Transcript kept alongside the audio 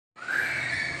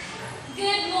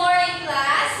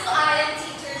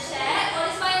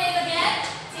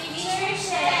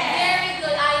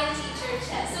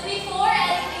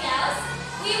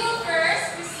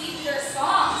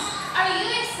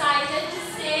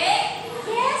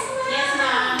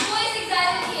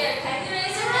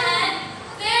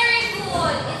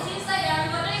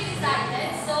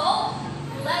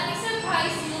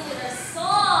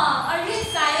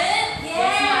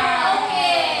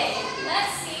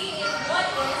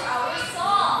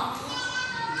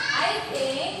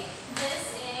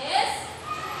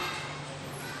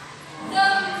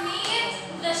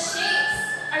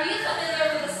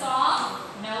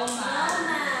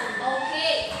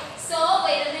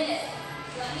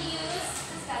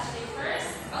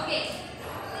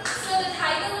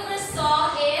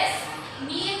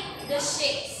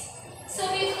shapes. So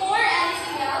before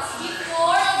anything else,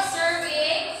 before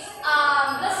observing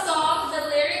the song, the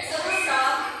lyrics of the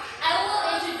song, I will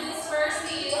introduce first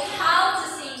to you how to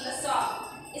sing the song.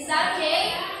 Is that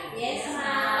okay? Yes,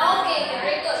 ma'am. Okay,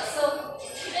 very good. So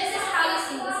this is how you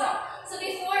sing the song. So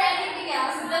before anything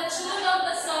else, the tune of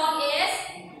the song is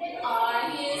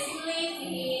Are You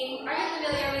Sleeping? Are you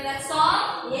familiar with that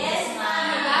song? Yes,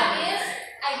 ma'am. That is,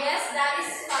 I guess that is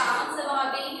found sa mga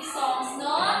baby songs,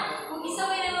 no? Kung isa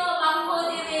may mga mangkod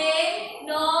din,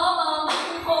 no? Mga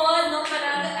mangkod, no?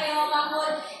 Parang kayo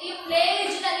mangkod. I-play,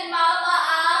 dyan na ni mama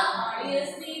ang Are You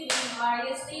Sleeping? Are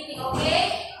You Sleeping?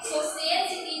 Okay? So since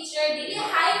si teacher did you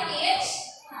high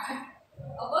pitch,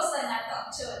 ubos na nato ang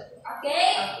tune.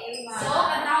 Okay? Okay, ma'am. So,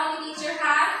 kantaon ni teacher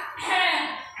ha?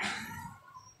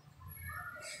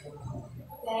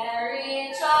 Cherry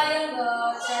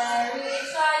triangle,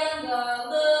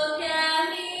 look at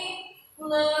me,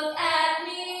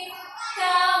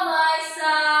 count my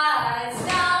sides,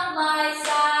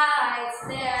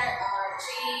 there are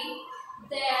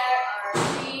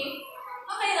three.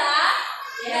 Okay na?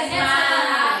 Yes, Gets ma'am.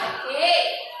 na? Okay.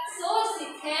 So, si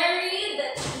Terry the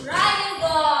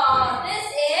triangle. This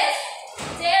is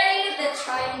Terry the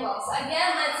triangle. So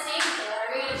again, let's sing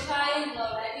Terry the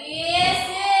triangle. Ready?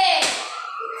 Sing!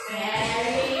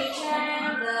 Terry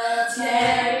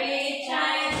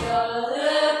triangle,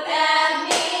 look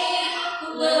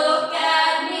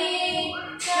at me,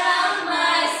 count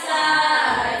my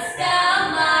sides,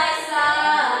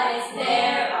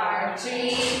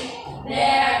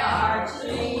 there are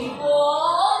three.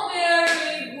 Oh,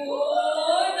 very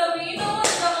good. Nabino mo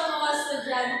sa mga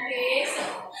estudyante. So,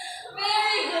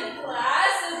 very good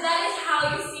class. So that is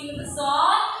how you sing the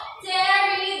song,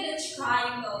 Terry the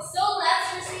triangle. So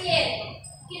let's proceed.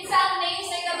 Kinsa ang name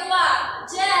sa ikaduha?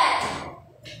 Jen.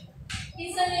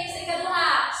 Kinsa name sa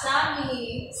ikaduha?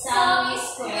 Sammy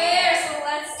Square. So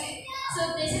let's see.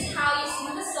 So this is how you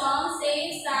sing the song.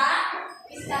 Same sa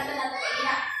iskanta natin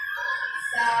kanina.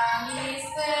 Sammy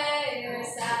Square.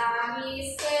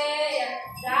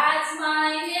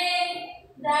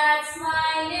 That's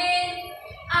my name.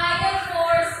 I have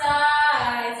four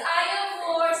sides.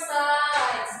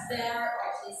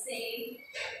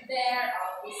 They're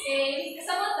all the same.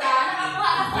 Kasama ta?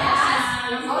 Nakakuha ka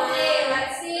class? Yes, ma'am. Okay,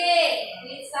 let's see.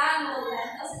 Wait, Samuel.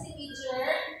 Kasi si teacher.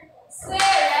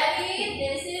 Square, ready?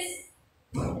 This is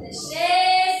the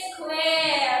shape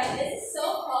square. This is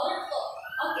so colorful.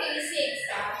 Okay, sing.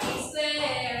 Sammy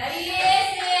Square. Ready?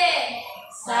 Sing.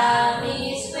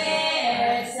 Sammy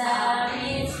Square,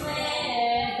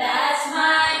 that's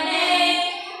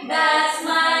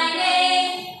my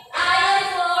name. I have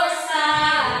four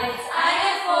sides,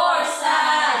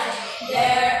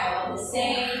 they're all the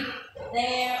same.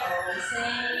 Very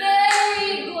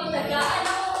good. Tagaan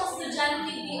ako ng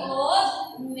estudyante ni Og.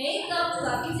 Makeup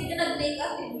club. Kasi ka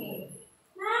nag-makeup din eh.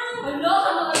 Hello,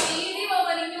 ka mga baby.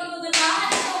 Mabaling nyo nung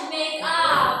ganahan ng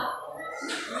makeup.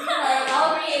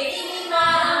 Okay.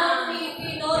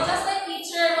 Filipino. Just like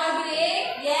teacher,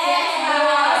 Magre. Yes.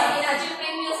 Sige na, Jim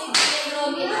Premio si Jen.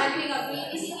 Robin, having a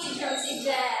baby si teacher si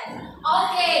Jen.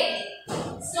 Okay.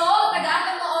 So,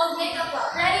 tagaan mo Og makeup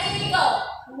club. Ready, go.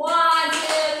 1,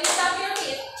 2, 3. Stop your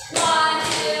feet. 1,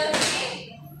 2,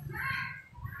 3.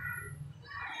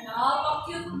 No,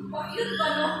 pa-cute pa,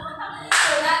 no?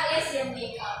 So that is your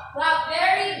makeup. Wow,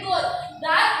 very good.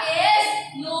 That is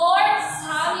your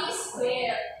Sammy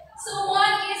Square. So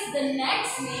what is the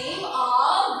next name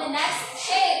of the next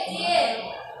shape?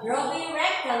 Robbie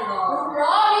Rectangle.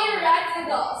 Robbie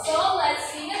Rectangle. So let's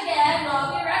sing again,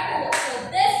 Robbie Rectangle. So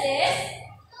this is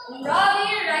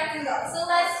Robbie Rectangle. So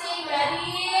let's sing,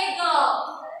 ready, go.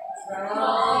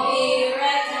 Robbie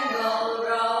Rectangle,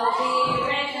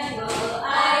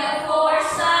 I have four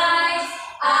sides,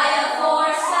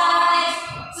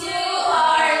 two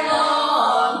are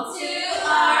long, two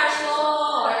are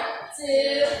short.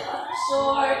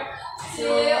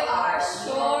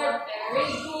 Very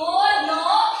good, no?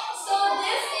 So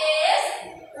this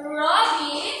is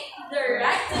Robbie the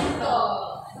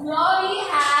rectangle. Robbie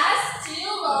has two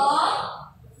long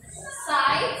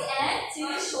sides and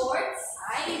two short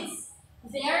sides.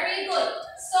 Very good.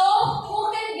 So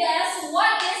who can guess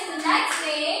what is the next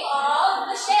name of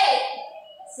the shape?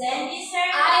 Sandy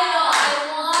circle. I know.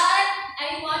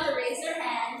 I want to raise your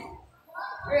hand.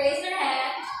 Raise your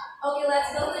hand. Okay, let's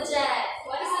go to Jen.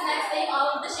 What is the next name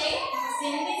of the shape?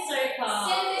 Cindy circle.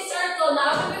 Cindy circle.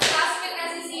 Now we will classmate na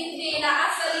si Cindy.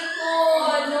 Nasa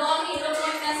likod. No, ang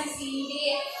hidromorph na si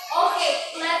Cindy. Okay,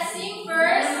 let's sing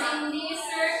first. Cindy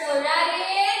circle.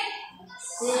 Ready?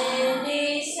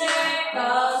 Cindy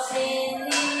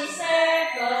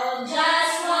circle,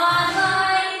 just one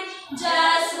line,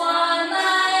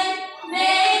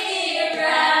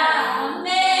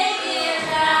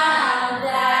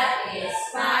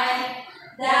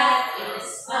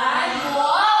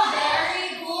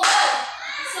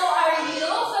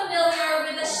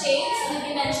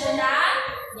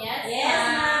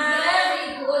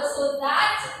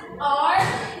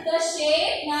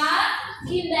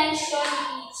 dimension,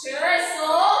 teacher.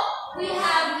 So we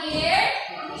have here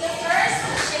the first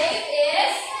shape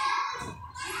is,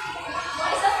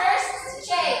 what is the first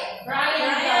shape?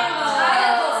 Triangle.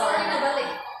 Triangle. Sorry,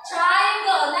 nabalik.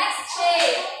 Triangle. Next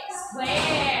shape.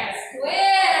 Square.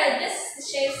 Square. This is the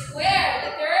shape square.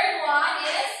 The third one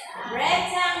is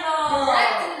Rectangle.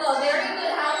 rectangle. Very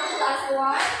good. How about the last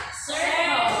one?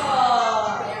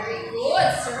 Circle. Very good.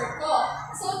 Circle.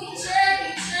 So teacher,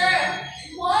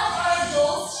 what are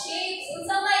those shapes?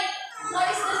 What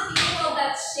is the meaning of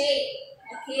that shape?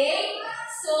 Okay.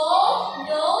 So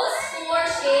those four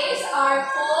shapes are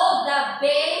called the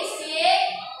basic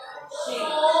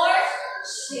four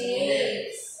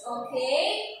shapes.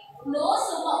 Okay. No,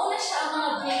 so mauna siya ang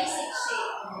mga basic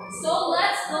shape. So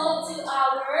let's go to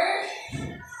our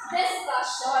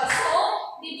discussion. So,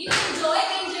 did you enjoy?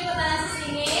 Enjoy mo tayo sa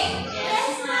singing?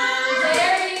 Yes, ma'am.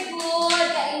 Very good.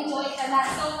 Ka-enjoy ka na.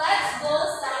 So, let's go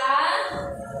sa ato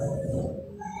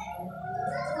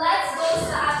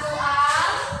wait.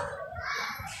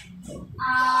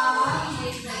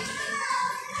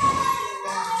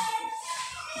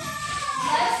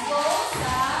 Let's go sa,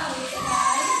 wait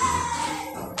guys.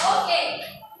 Okay.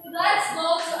 Let's go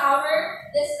to our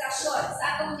discussion. Sa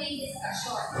atong main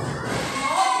discussion.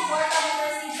 No, before we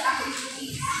proceed sa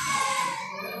activities.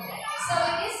 So,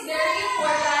 it is very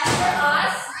important for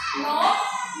us, no,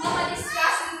 na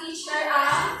ma-discuss with teacher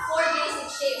ang four basic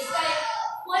shapes. Like,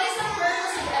 what is the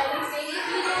purpose of everything if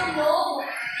you don't know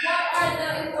what are the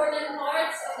important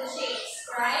parts of the shapes,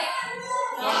 right?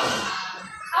 No?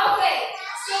 Okay,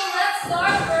 so let's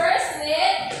start first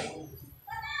with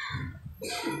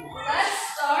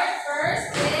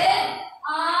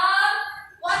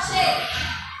what shape?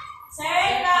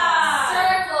 Circle.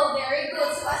 Circle, very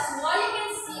good. So as what you can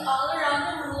see all around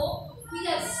the room, we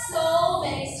have so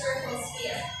many circles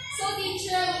here. So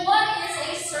teacher, what is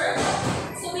a circle?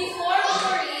 So before we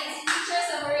read, teacher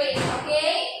summary,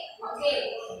 okay? Okay,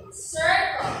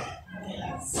 circle.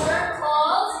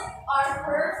 Circles are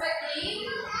perfectly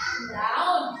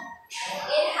round.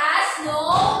 It has no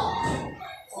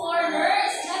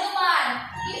corners. Naman,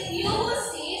 if you will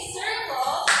see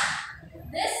circle,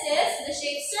 this is the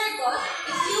shape circle.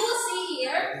 If you will see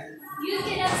here, you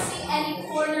cannot see any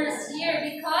corners here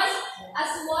because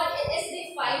as what it is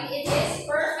defined, it is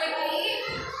perfectly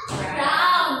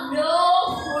round.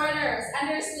 No corners.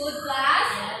 Understood, class?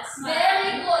 Yes, ma'am.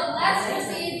 Very good. Let's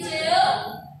proceed to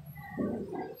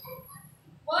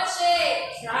what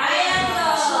shape?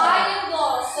 Triangle.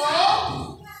 Triangle. So,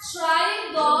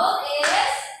 triangle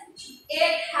is,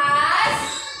 it has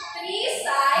three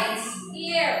sides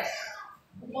here.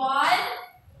 1,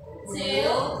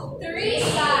 2, 3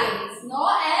 sides. No,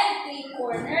 and 3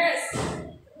 corners.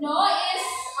 No,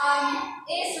 is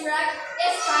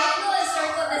triangle and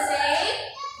circle the same?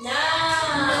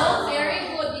 No,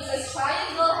 very good because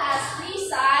triangle has 3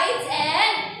 sides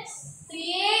and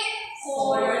 3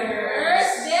 corners.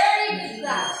 Very good,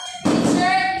 class.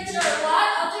 Teacher, what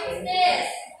object is this?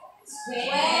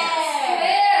 Square.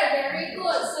 Very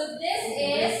good. So this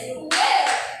is square.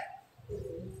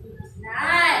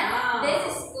 Nice. Wow. This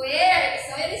is square.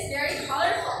 So it is very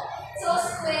colorful. So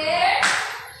square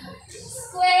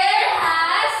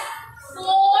has 4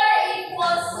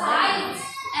 equal sides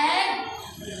and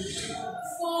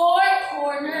 4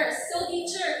 corners. So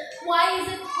teacher, why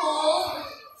is it called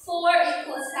 4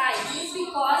 equal sides? It's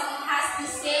because it has the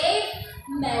same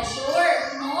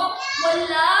measure, no?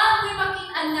 Wala may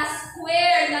makita na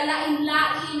square na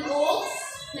lain-lain o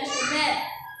measurement.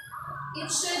 It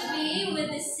should be with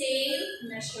the same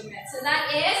measurement. So that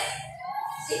is,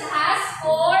 it has 4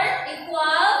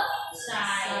 equal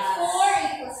Sides. 4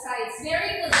 equal sides.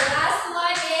 Very good. The last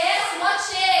one is what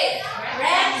shape?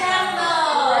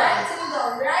 Rectangle.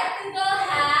 Rectangle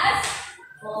has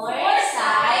 4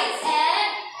 sides and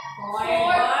 4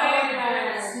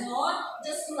 corners. No?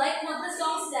 Just like what the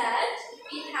song said,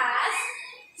 it has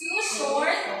 2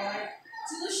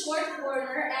 short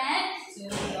corner and 2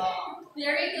 long.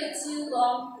 very good 2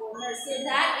 long corners. So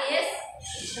that is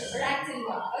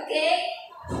rectangle. Okay?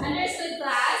 Understood,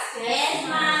 class? Yes,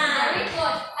 ma'am. Very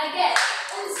good. Again,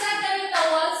 unsa kami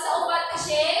tawag sa upat ka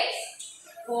shapes?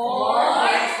 4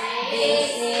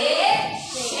 basic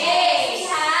shapes. We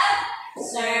have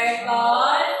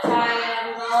circle,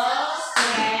 triangle,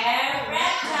 square,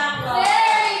 rectangle.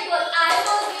 very good. I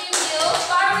will give you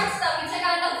fireworks stuff. Isa ka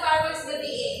mag-fireworks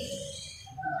gabi.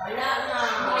 Wala na.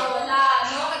 Wala.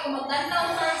 No? Kaya kung magdandaw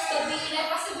fireworks gabi, may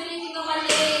possibility na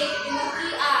mali.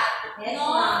 Pinag-iat. Yes, No?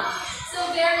 ma'am. So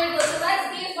very good. So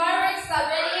let's give fireworks stuff.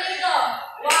 Ready? Here we go.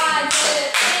 1, 2,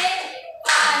 3.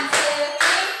 1, 2,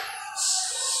 3.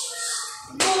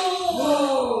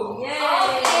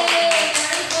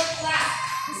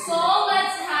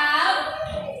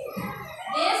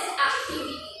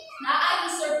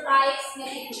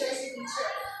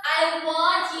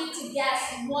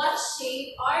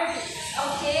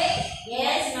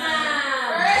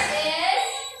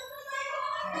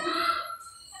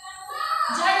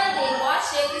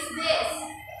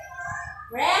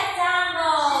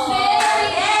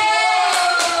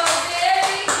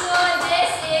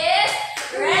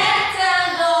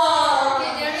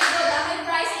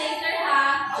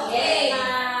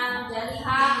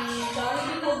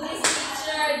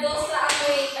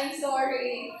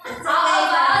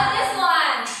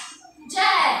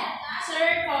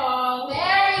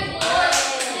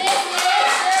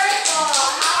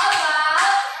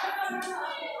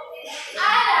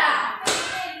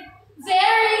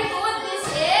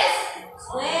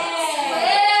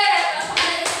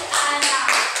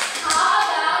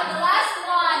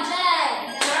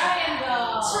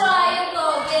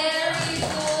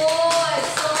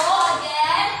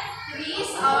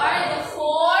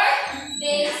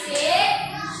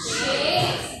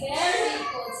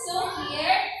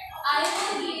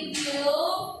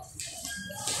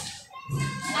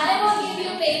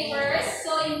 papers.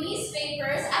 So in these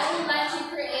papers, I will let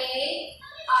you create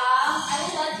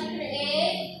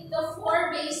the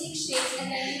 4 basic shapes,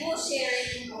 and then you will share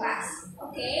it in class.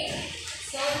 Okay?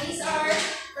 So these are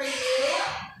for you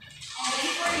and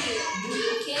then for you.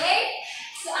 Okay?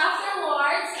 So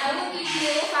afterwards, I will give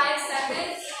you 5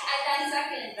 seconds and 10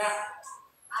 seconds.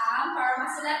 Para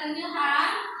masulat ninyo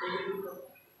ha.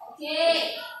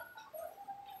 Okay.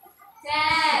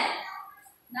 10,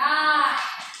 9,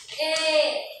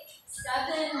 8,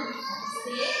 7,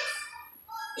 6,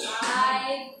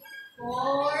 5,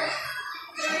 4,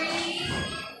 3,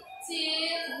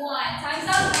 2, 1. Time's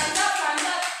up, time's up, time's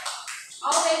up.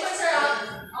 All papers are up.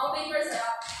 All papers are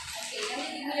up. Okay, let me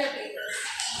give me your papers.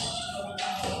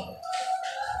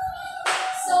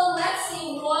 So let's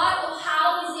see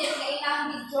how is it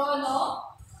kailangan i-draw, no?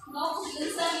 No, kung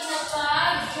saan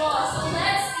pinapag-draw. So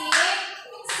let's see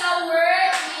sa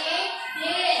word ni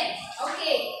din.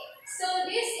 Okay, so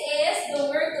this is the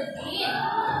word of din.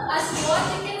 As what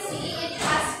you can see, it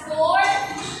has 4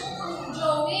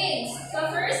 drawings. The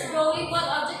first drawing, what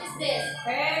object is this?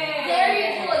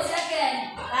 Very good.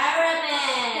 Second,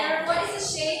 pyramid. What is the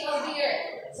shape of the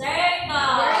earth?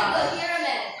 Circle. Very good.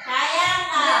 Pyramid.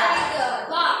 Triangle. Very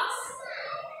good. Box.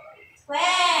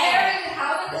 Square. Very good.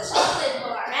 How about the chocolate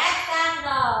bar?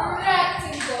 Rectangle.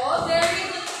 Rectangle. Very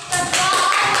good.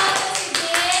 Tagaan natin si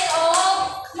Din.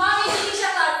 Oh, mami, hindi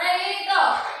siya ka. Ready? Go.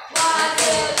 1,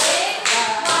 2, 3.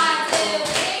 1, 2,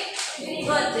 3. Very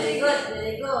good. Very good.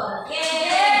 Very good.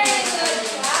 Very good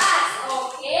class.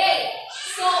 Okay.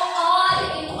 So all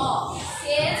in all,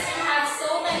 since we have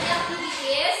so many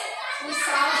activities, we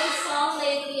sang a song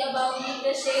lately about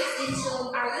the shapes in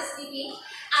June. I was speaking.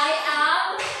 I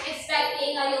am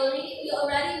expecting you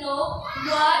already know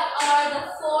what are the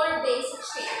 4 basic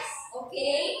shapes.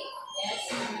 Okay? Yes,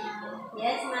 ma'am.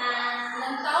 Yes, ma'am.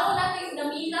 Ilang taon natin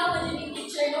naminaw na yung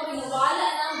teacher, no? Pinawala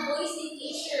ng voice ni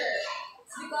teacher.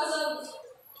 It's because of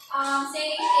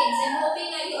saying things. I'm hoping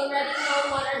that you already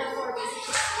know what are the 4 basic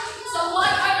shapes. So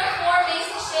what are the 4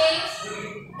 basic shapes?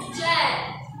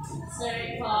 Jen?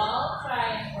 Circle,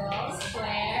 triangle,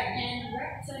 square, and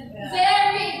rectangle.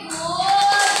 Very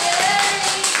good!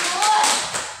 Very good!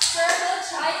 Circle,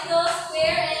 triangle,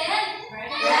 square, and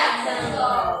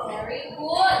rectangle. Very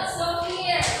good. So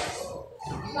here,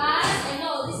 last, I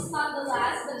know this is not the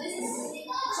last, but this is a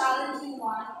challenging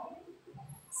one.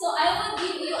 So I will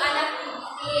give you an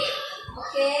activity.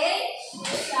 Okay?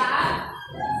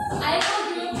 I will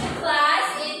group the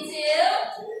class into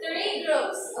 3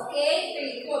 groups. Okay?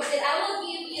 3 groups. And I will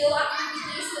give you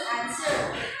activities to answer.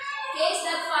 Okay? Is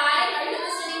that fine? Are you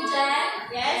listening, Jen?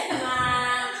 Yes,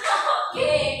 ma'am.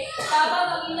 Okay. Dapat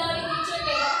maminaw ni teacher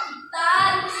kayo.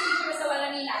 Kita, si teacher sa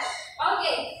walang minaw.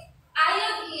 Okay. I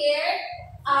have here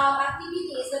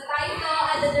activities. The title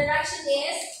and the direction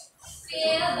is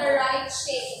fill the right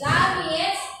shape. That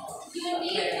means you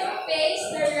need to face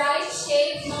the right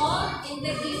shape, no, in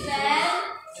the given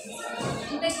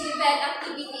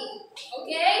activity.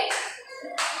 Okay?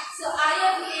 So I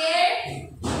have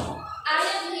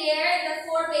here the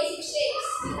 4 basic shapes.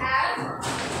 We have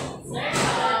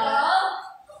circle,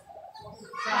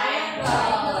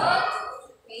 triangle,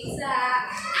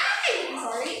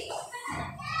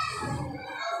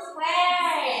 square,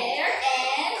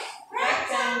 and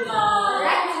rectangle.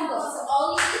 So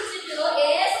all you need to do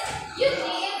is you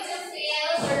need to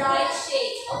fill the right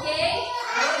shape. Okay?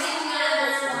 I will give you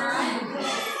this one.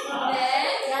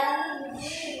 Then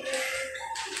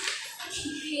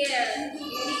here, you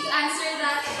need to answer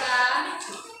that.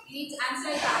 You need to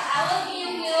answer that. I will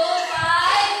give you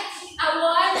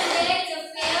 1 minute to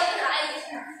fill the right.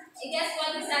 I guess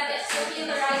 20 seconds to fill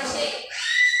the right shape.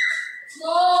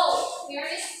 No, here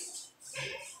is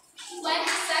 20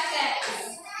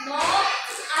 seconds. No,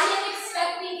 I am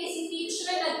expecting si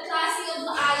teacher nagklase of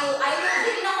maayo. I will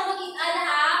hindi na ako makita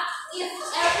na if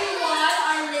everyone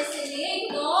are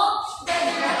listening. No, the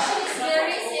direction is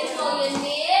very simple. You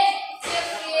need to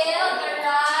fill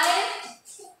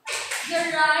the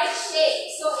right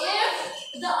shape. So if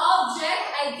the object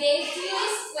I gave to you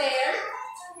is square,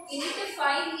 you need to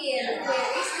find here where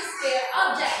is the square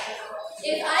object.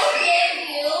 If I gave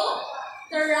you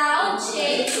the round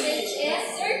shape, which is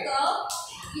circle,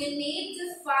 you need to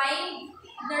find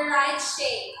the right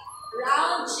shape,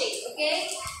 round shape, okay?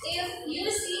 If you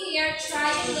see here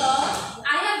triangle,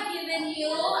 I have given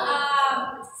you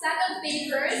set of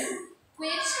papers,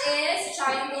 which is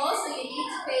triangle, so you need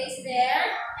to paste there,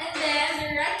 and then the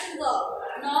rectangle,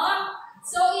 no?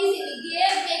 So easy to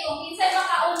give, okay? Kung kinsay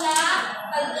makauna,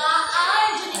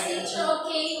 tagaan, dyan yung teacher,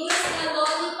 okay? Use na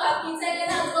lollipop, kinsay ka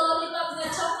ng lollipop na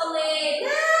chocolate.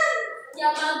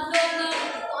 Yung mag-vlog na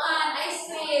ice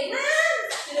cream.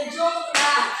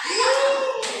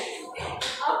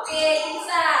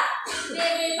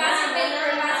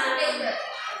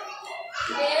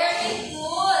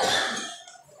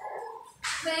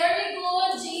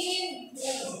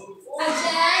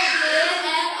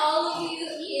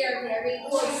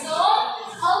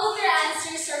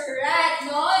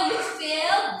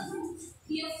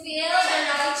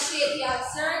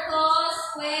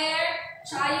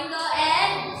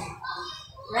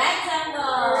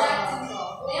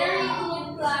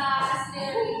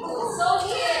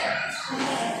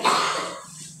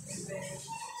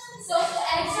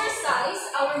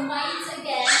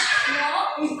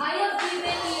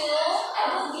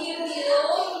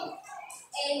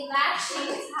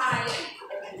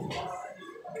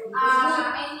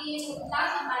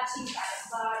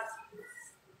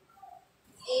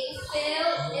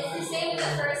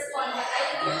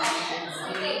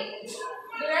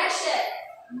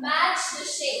 Match the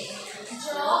shape.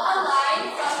 Draw a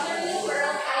line from the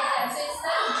referral item. So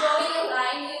instead of drawing a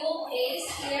line, you will place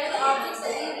here the objects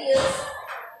that you use,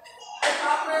 the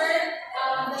proper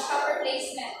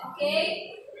placement.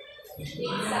 Okay?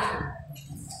 Exactly.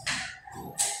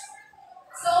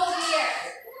 So here,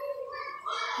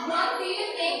 what do you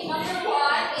think number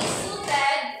 1 is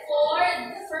suited for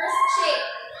the first shape?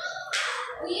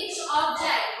 Which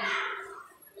object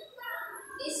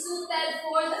is suited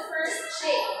for the first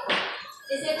shape?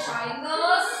 Is it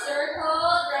triangle,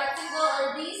 circle, rectangle,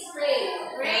 or this frame?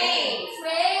 Frame.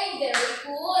 Frame, very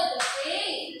good, the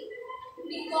frame.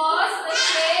 Because the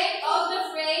shape of the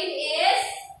frame is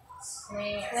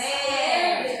Square.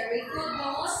 square. Very good,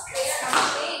 no square ang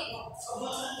shape.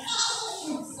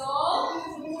 So,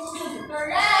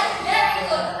 correct, very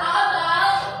good. How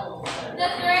about the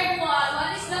third one?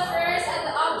 What is the first and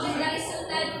the object that is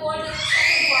suited for the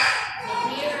second one?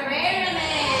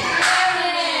 Pyramid.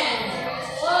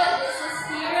 Good, this is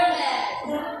pyramid.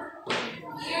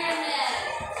 Pyramid.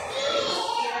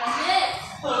 Pyramid.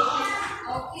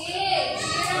 Okay,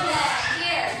 pyramid.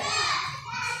 Here.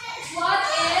 What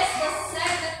is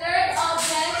the third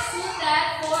object suited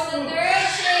for the third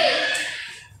shape?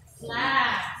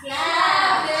 Flag.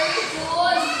 Flag. Very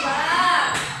good.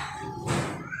 Flag.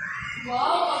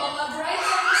 Wow, mga bright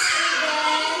mga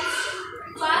students.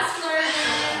 Fast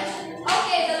learning.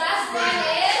 Okay, the last one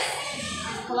is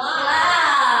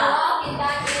Clock. and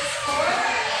that is for.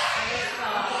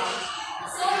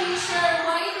 So, teacher,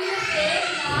 why do you think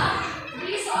na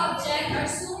these objects are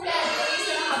suited for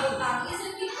sa nakabutang? Is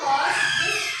it because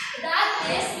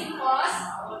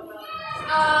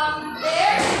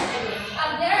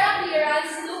their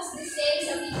appearance looks the same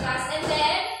sa pikas, and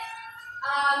then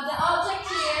the object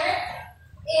here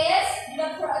is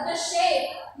the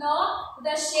shape, no?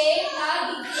 The shape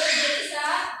na gigil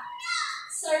sa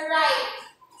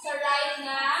right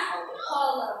na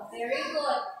column. Very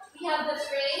good. We have the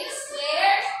frame,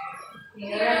 square,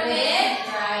 Pyramid.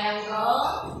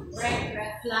 Triangle.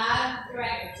 Flag.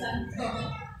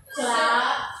 Rectangle.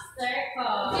 Clock.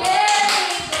 Circle.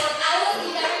 Very good. I will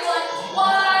give everyone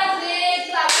one big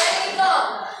clap. There we go.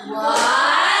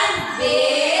 One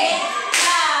big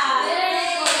clap.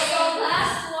 Very good. So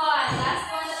last one. Last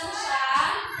one na lang siya.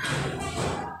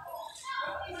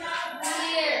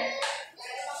 Here.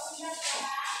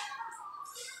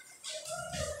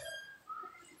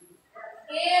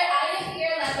 Here, I am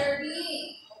here, letter B.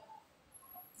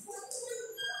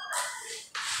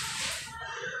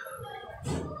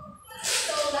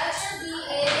 So letter B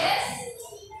is.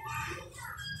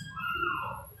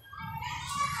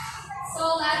 So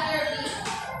letter B.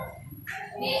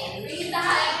 Read the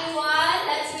everyone.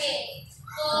 Let's read.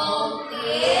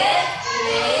 Complete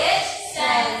Which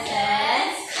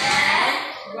sentence and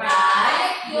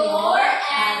write your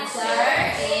answer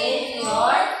in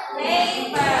your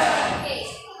paper. Okay,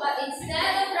 but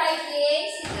instead of writing,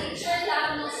 si teacher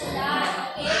lang nusulat.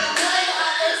 Okay, ano yung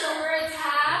others sa words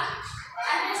ha?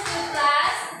 Understood,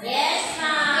 class? Yes,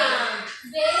 ma'am.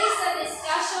 Based sa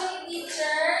discussion ni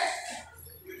teacher,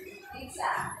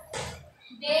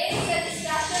 based sa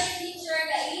discussion ni teacher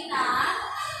kaina,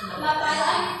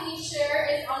 mapala ni teacher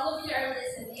if all of you are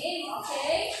listening,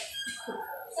 okay?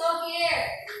 So here,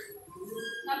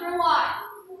 number 1.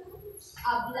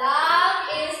 A block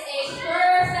is a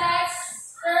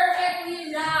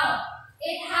perfectly round.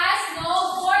 It has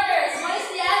no borders. What is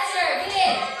the answer? Get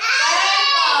it?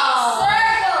 Circle.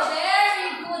 Circle.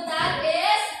 Very good. That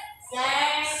is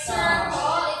Circle.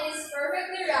 circle. It is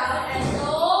perfectly round and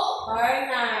no.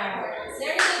 Corner.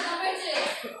 Very good. Number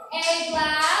 2. A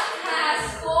block has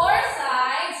 4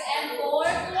 sides and 4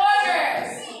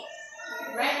 corners.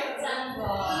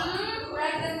 Rectangle.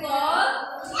 Rectangle.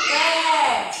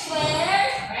 Square. Square.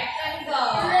 Rectangle.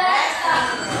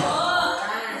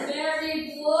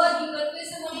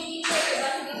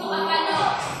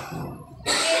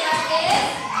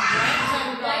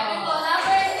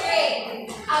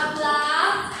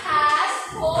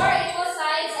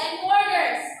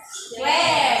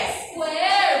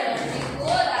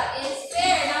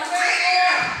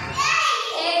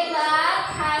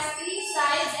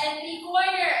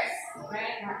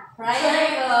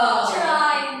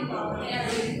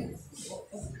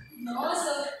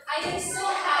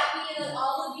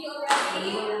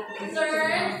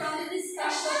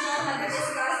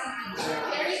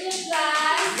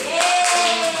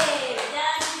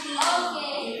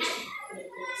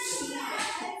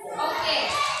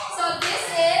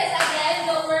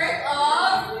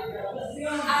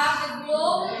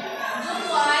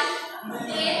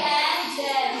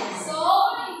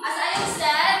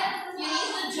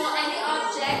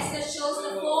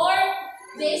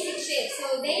 basic shape.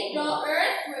 So they draw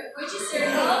earth, which is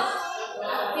circle,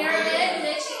 pyramid,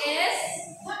 which is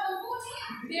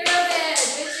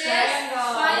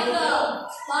triangle,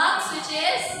 box, which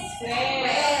is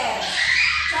Square.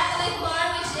 chocolate bar,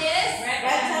 which is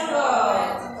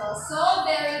Rectangle. So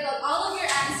very good. All of your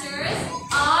answers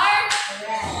are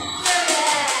correct.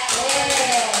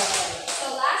 So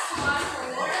last one for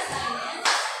your assignment.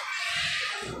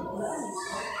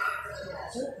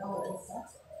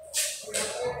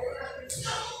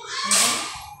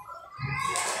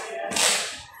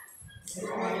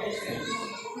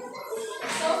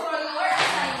 So for your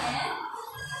assignment,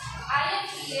 I am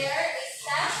here a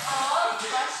set of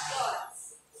questions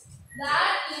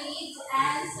that you need to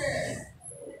answer.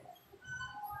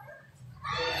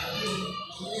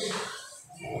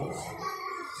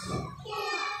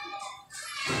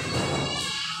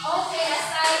 Okay,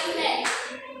 assignment.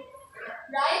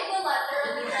 Write the letter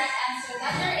of the correct answer.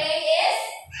 Letter A is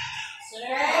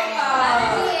Circle. letter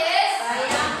B is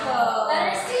Triangle.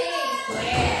 letter C.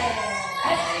 Square.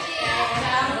 Letter D is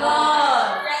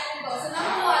Rectangle. rectangle. So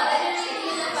number one, let me read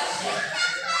you the question.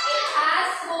 It has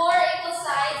 4 equal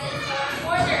sides and 4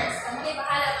 corners. Kamu may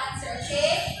bahala answer,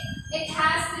 okay? It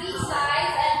has 3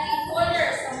 sides and 3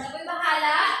 corners. Kamu may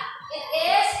bahala. It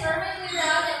is perfectly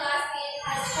round and lastly it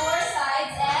has 4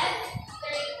 sides and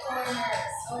 3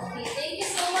 corners. Okay, thank you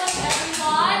so much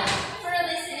everyone for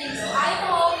listening. So I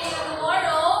hope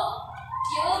tomorrow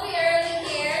you will be early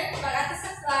here at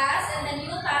the class and then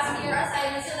you will pass me your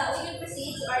assignment so that we can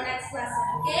proceed to our next lesson,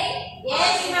 okay? Yes.